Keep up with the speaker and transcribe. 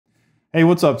Hey,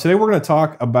 what's up? Today we're going to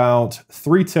talk about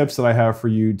 3 tips that I have for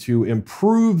you to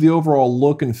improve the overall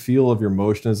look and feel of your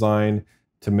motion design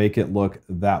to make it look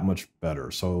that much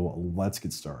better. So let's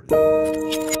get started.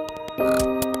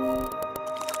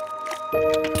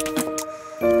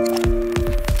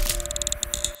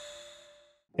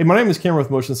 Hey, my name is Cameron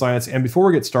with Motion Science, and before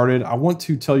we get started, I want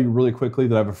to tell you really quickly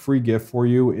that I have a free gift for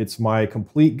you. It's my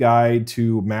complete guide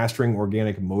to mastering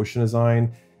organic motion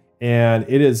design, and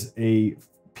it is a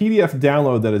PDF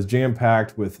download that is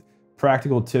jam-packed with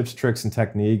practical tips, tricks, and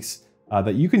techniques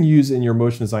that you can use in your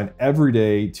motion design every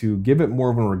day to give it more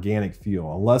of an organic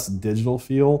feel, a less digital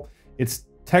feel. It's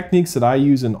techniques that I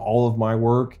use in all of my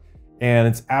work, and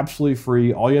it's absolutely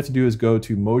free. All you have to do is go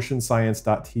to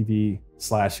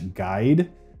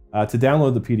motionscience.tv/guide to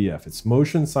download the PDF. It's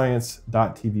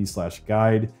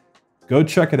motionscience.tv/guide. Go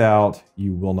check it out.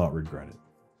 You will not regret it.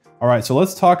 All right, so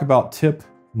let's talk about tip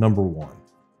number 1.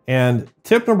 And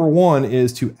tip number 1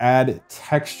 is to add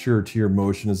texture to your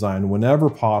motion design whenever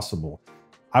possible.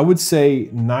 I would say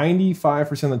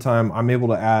 95% of the time I'm able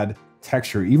to add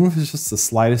texture, even if it's just the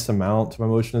slightest amount to my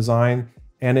motion design.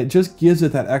 And it just gives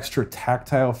it that extra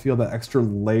tactile feel, that extra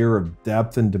layer of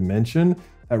depth and dimension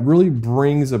that really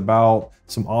brings about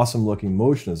some awesome looking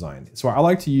motion design. So I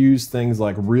like to use things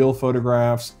like real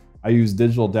photographs. I use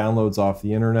digital downloads off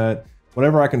the internet,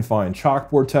 whatever I can find.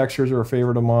 Chalkboard textures are a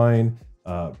favorite of mine.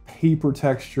 Paper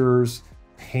textures,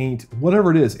 paint,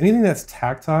 whatever it is, anything that's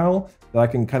tactile that I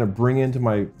can kind of bring into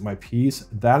my piece,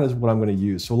 that is what I'm going to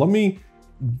use. So let me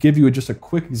give you just a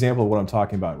quick example of what I'm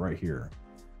talking about right here.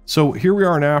 So here we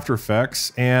are in After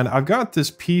Effects, and I've got this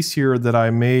piece here that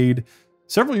I made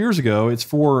several years ago. It's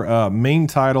for main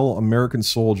title American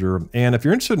Soldier, and if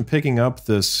you're interested in picking up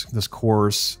this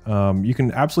course, you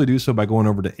can absolutely do so by going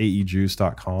over to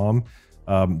aejuice.com.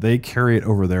 They carry it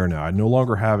over there now. I no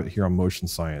longer have it here on Motion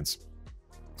Science.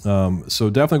 So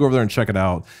definitely go over there and check it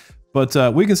out.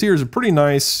 But we can see here's a pretty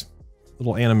nice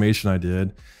little animation I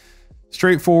did.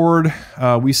 Straightforward.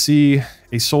 We see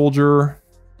a soldier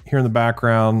here in the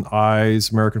background,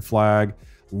 eyes, American flag,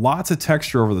 lots of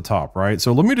texture over the top, right?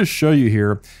 So let me just show you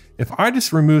here. If I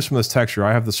just remove some of this texture,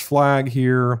 I have this flag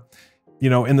here, you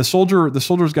know, and the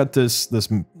soldier's got this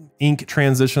ink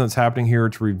transition that's happening here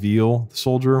to reveal the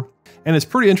soldier. And it's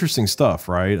pretty interesting stuff,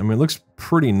 right? I mean, it looks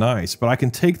pretty nice, but I can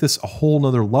take this a whole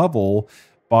nother level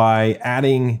by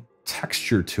adding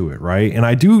texture to it, right? And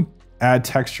I do add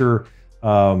texture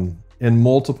in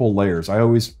multiple layers. I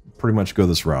always pretty much go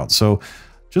this route. So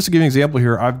just to give you an example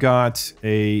here, I've got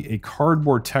a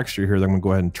cardboard texture here that I'm gonna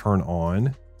go ahead and turn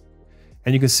on.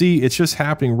 And you can see it's just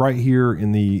happening right here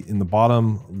in the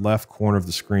bottom left corner of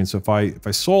the screen. So if I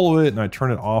solo it and I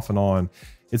turn it off and on,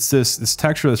 it's this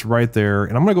texture that's right there.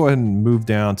 And I'm gonna go ahead and move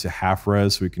down to half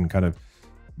res so we can kind of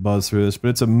buzz through this, but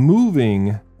it's a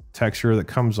moving texture that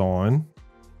comes on. And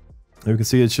you can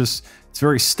see it's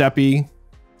very steppy.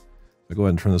 I'll go ahead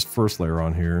and turn this first layer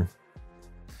on here.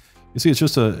 You see it's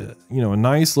just a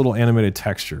nice little animated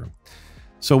texture.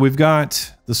 So we've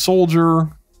got the soldier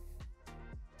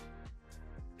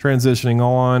transitioning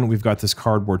on, we've got this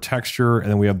cardboard texture, and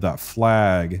then we have that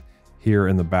flag here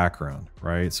in the background,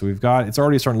 right? So it's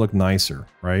already starting to look nicer,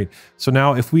 right? So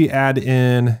now if we add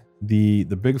in the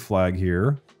big flag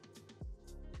here,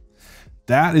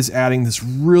 that is adding this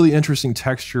really interesting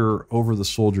texture over the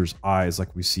soldier's eyes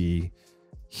like we see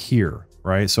here,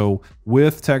 right? So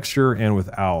with texture and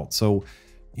without. So,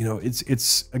 you know,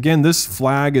 it's again, this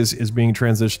flag is being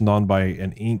transitioned on by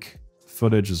an ink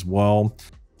footage as well.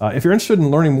 If you're interested in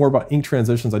learning more about ink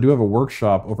transitions, I do have a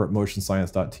workshop over at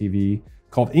motionscience.tv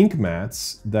called Ink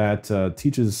Mats that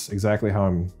teaches exactly how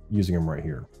I'm using them right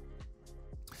here.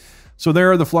 So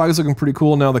there, the flag is looking pretty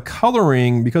cool. Now the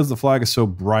coloring, because the flag is so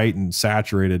bright and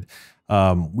saturated,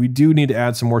 we do need to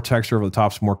add some more texture over the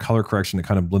top, some more color correction to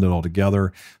kind of blend it all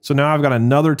together. So now I've got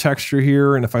another texture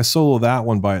here, and if I solo that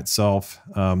one by itself,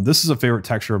 this is a favorite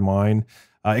texture of mine.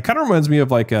 It kind of reminds me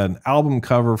of like an album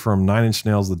cover from 9 Inch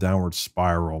Nails' The Downward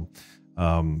Spiral.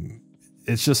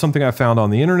 It's just something I found on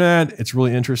the internet. It's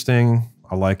really interesting.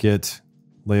 I like it.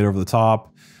 Lay it over the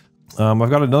top. I've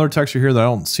got another texture here that I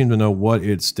don't seem to know what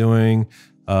it's doing.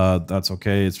 That's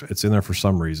okay. It's in there for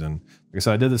some reason. Like I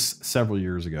said, I did this several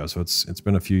years ago, so it's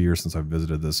been a few years since I've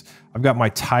visited this. I've got my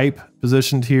type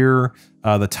positioned here.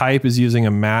 The type is using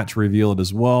a matte to reveal it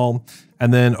as well.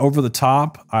 And then over the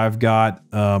top, I've got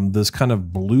this kind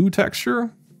of blue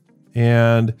texture,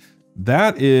 and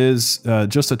that is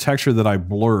just a texture that I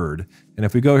blurred. And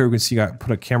if we go here, we can see I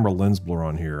put a camera lens blur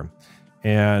on here.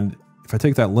 And if I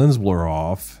take that lens blur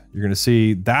off, you're gonna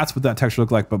see that's what that texture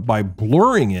looked like. But by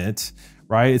blurring it,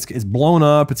 right, it's blown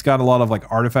up, it's got a lot of like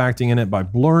artifacting in it. By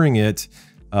blurring it,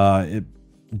 It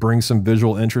brings some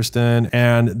visual interest in.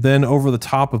 And then over the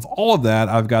top of all of that,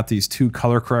 I've got these 2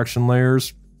 color correction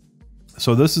layers.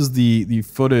 So this is the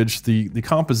footage, the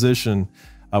composition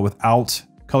without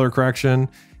color correction.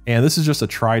 And this is just a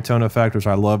tritone effect, which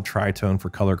I love tritone for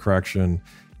color correction.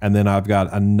 And then I've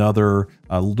got another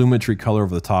lumetri color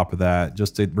over the top of that,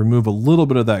 just to remove a little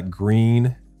bit of that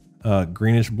green,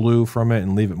 greenish blue from it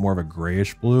and leave it more of a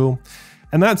grayish blue.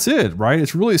 And that's it, right?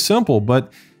 It's really simple,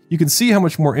 but you can see how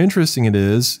much more interesting it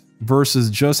is versus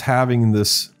just having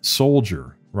this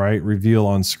soldier, right, reveal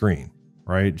on screen,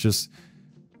 right? Just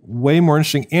way more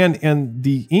interesting. And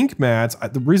the ink mats,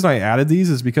 the reason I added these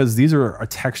is because these are a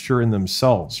texture in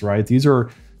themselves, right? It's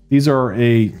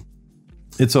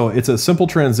a simple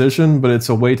transition, but it's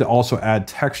a way to also add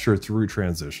texture through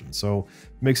transition. So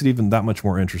it makes it even that much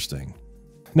more interesting.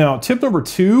 Now, tip number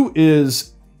 2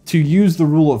 is to use the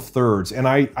rule of thirds. And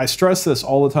I stress this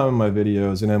all the time in my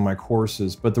videos and in my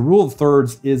courses, but the rule of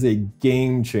thirds is a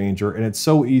game changer and it's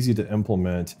so easy to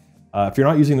implement. If you're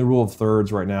not using the rule of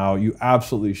thirds right now, you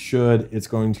absolutely should. It's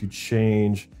going to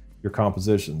change your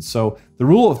composition. So the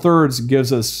rule of thirds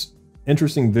gives us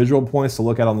interesting visual points to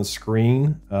look at on the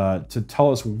screen to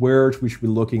tell us where we should be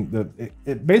looking.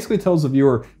 It basically tells the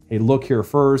viewer, hey, look here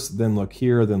first, then look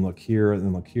here, then look here,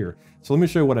 then look here. So let me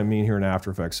show you what I mean here in After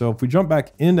Effects. So if we jump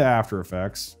back into After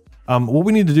Effects, what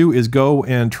we need to do is go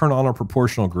and turn on our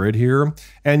proportional grid here.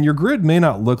 And your grid may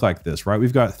not look like this, right?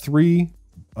 We've got 3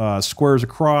 squares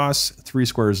across, 3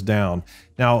 squares down.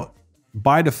 Now,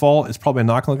 by default, it's probably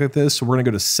not gonna look like this. So we're gonna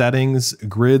go to Settings,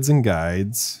 Grids and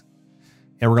Guides,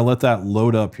 and we're gonna let that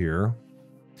load up here.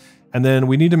 And then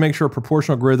we need to make sure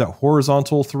proportional grid, that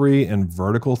horizontal 3 and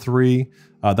vertical 3,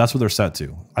 that's what they're set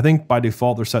to. I think by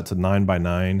default, they're set to 9 by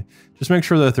 9. Just make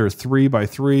sure that they're 3 by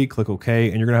 3, click OK,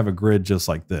 and you're gonna have a grid just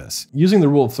like this. Using the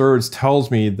rule of thirds tells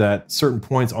me that certain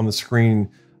points on the screen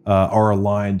are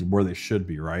aligned where they should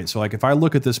be, right? So like if I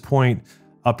look at this point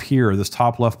up here, this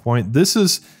top left point, this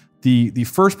is the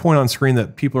first point on screen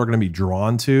that people are gonna be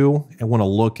drawn to and wanna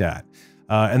look at.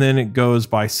 And then it goes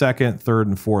by second, third,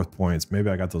 and fourth points. Maybe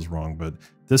I got those wrong, but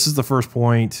this is the first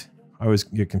point. I always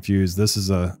get confused. This is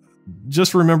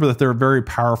just remember that they're very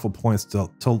powerful points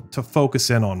to focus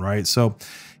in on, right? So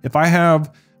if I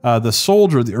have the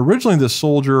soldier, originally the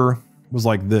soldier was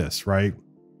like this, right?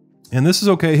 And this is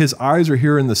okay, his eyes are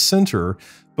here in the center,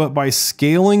 but by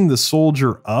scaling the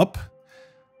soldier up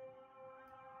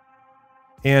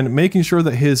and making sure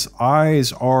that his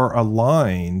eyes are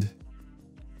aligned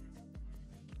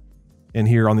in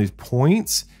here on these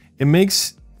points, it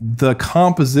makes the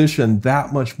composition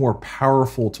that much more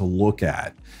powerful to look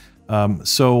at.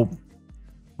 So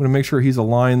I'm gonna make sure he's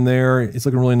aligned there. It's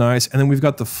looking really nice. And then we've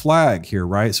got the flag here,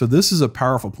 right? So this is a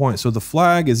powerful point. So the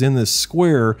flag is in this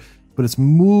square, but it's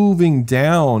moving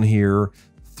down here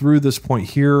through this point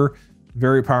here,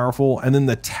 very powerful. And then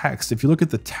the text, if you look at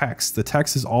the text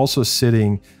is also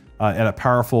sitting at a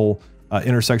powerful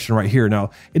intersection right here. Now,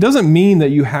 it doesn't mean that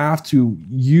you have to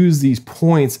use these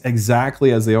points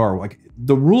exactly as they are. Like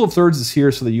the rule of thirds is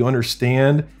here so that you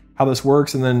understand how this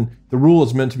works, and then the rule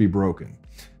is meant to be broken.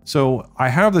 So I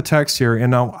have the text here, and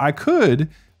now I could,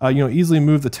 easily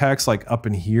move the text like up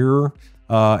in here,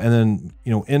 and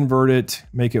then, invert it,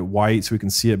 make it white so we can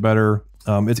see it better.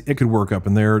 It could work up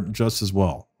in there just as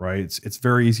well, right? It's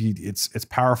very easy. It's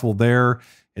powerful there.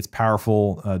 It's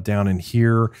powerful down in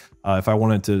here. If I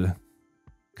wanted to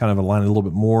kind of align it a little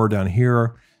bit more down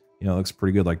here, it looks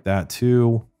pretty good like that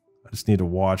too. I just need to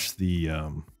watch the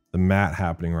matte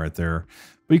happening right there.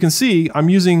 But you can see I'm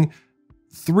using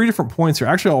 3 different points here,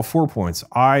 actually all 4 points.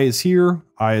 Eye is here,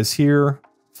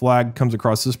 flag comes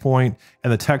across this point,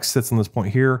 and the text sits on this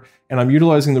point here. And I'm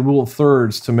utilizing the rule of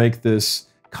thirds to make this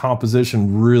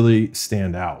composition really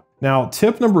stand out. Now,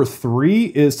 tip number 3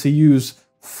 is to use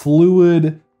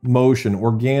fluid motion,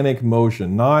 organic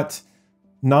motion, not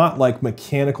like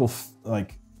mechanical,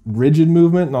 like rigid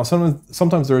movement. Now,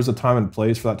 sometimes there is a time and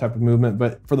place for that type of movement,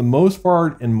 but for the most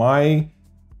part, in my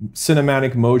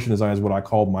cinematic motion design is what I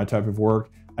call my type of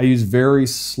work. I use very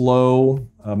slow,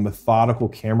 methodical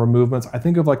camera movements. I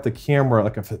think of like the camera,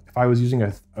 like if I was using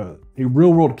a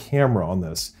real world camera on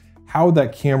this, how would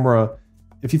that camera,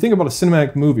 if you think about a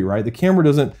cinematic movie, right? The camera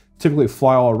doesn't typically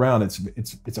fly all around.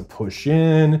 It's a push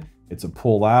in, it's a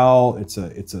pull out, it's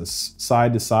a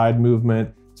side to side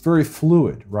movement. It's very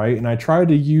fluid, right? And I try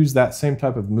to use that same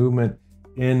type of movement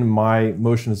in my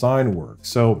motion design work.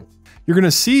 So you're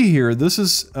gonna see here, this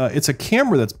is, it's a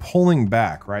camera that's pulling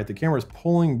back, right? The camera is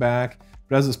pulling back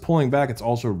but as it's pulling back, it's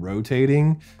also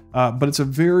rotating. But it's a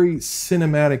very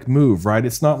cinematic move, right?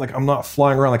 It's not like I'm not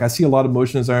flying around. Like I see a lot of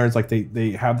motion designers, like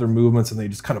they have their movements and they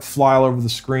just kind of fly all over the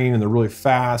screen and they're really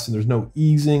fast and there's no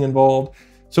easing involved.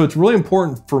 So it's really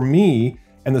important for me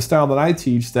and the style that I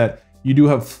teach that you do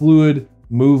have fluid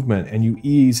movement and you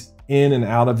ease in and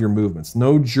out of your movements.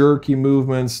 No jerky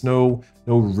movements, no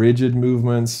rigid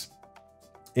movements.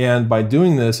 And by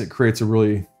doing this, it creates a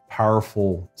really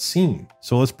powerful scene.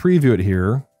 So let's preview it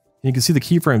here. You can see the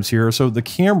keyframes here. So the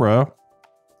camera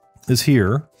is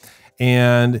here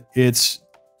and the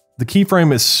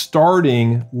keyframe is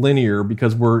starting linear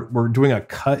because we're doing a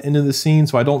cut into the scene.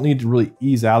 So I don't need to really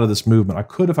ease out of this movement. I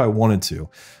could if I wanted to,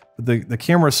 but the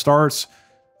camera starts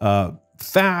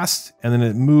fast and then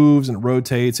it moves and it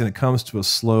rotates and it comes to a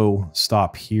slow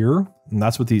stop here. And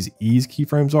that's what these ease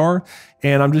keyframes are.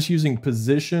 And I'm just using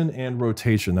position and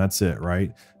rotation. That's it,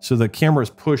 right? So the camera is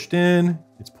pushed in,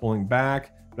 it's pulling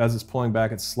back, but as it's pulling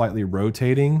back, it's slightly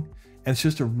rotating. And it's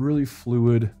just a really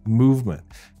fluid movement.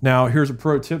 Now, here's a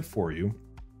pro tip for you.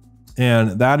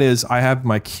 And that is I have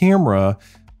my camera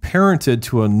parented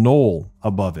to a null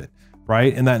above it,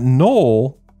 right? And that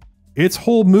null, its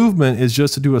whole movement is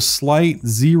just to do a slight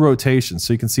Z rotation.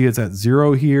 So you can see it's at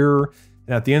 0 here.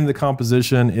 And at the end of the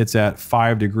composition, it's at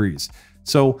 5 degrees.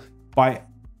 So by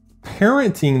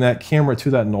parenting that camera to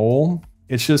that null,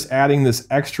 it's just adding this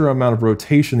extra amount of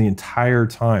rotation the entire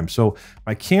time. So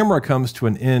my camera comes to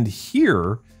an end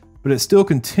here, but it still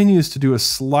continues to do a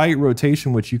slight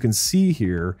rotation, which you can see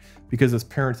here because it's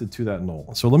parented to that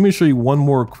null. So let me show you one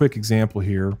more quick example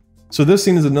here. So this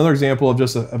scene is another example of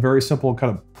just a very simple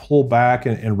kind of pull back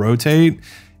and rotate.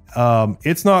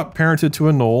 It's not parented to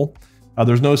a null.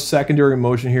 There's no secondary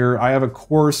motion here. I have a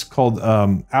course called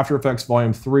After Effects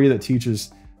Volume 3 that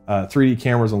teaches 3D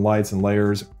cameras and lights and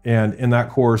layers. And in that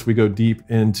course, we go deep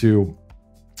into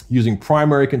using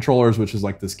primary controllers, which is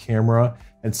like this camera,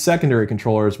 and secondary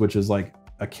controllers, which is like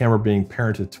a camera being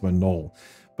parented to a null.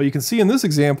 But you can see in this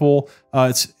example,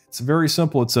 it's very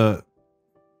simple. It's a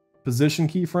position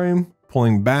keyframe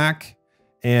pulling back,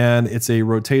 and it's a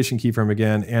rotation keyframe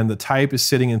again. And the type is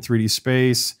sitting in 3D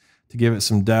space to give it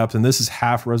some depth. And this is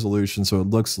half resolution, so it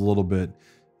looks a little bit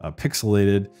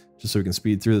pixelated, just so we can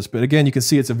speed through this. But again, you can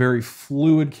see it's a very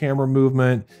fluid camera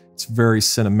movement. It's very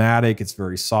cinematic. It's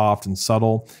very soft and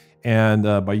subtle. And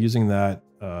by using that,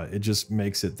 it just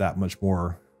makes it that much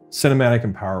more cinematic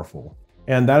and powerful.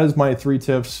 And that is my 3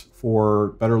 tips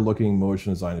for better looking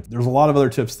motion design. There's a lot of other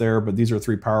tips there, but these are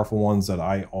 3 powerful ones that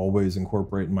I always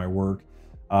incorporate in my work.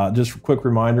 Just a quick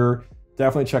reminder,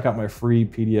 definitely check out my free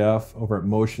PDF over at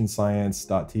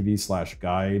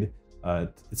motionscience.tv/guide.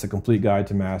 It's a complete guide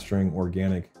to mastering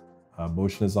organic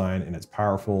motion design, and it's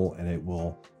powerful and it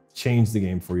will change the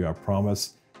game for you, I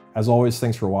promise. As always,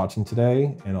 thanks for watching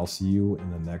today, and I'll see you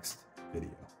in the next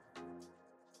video.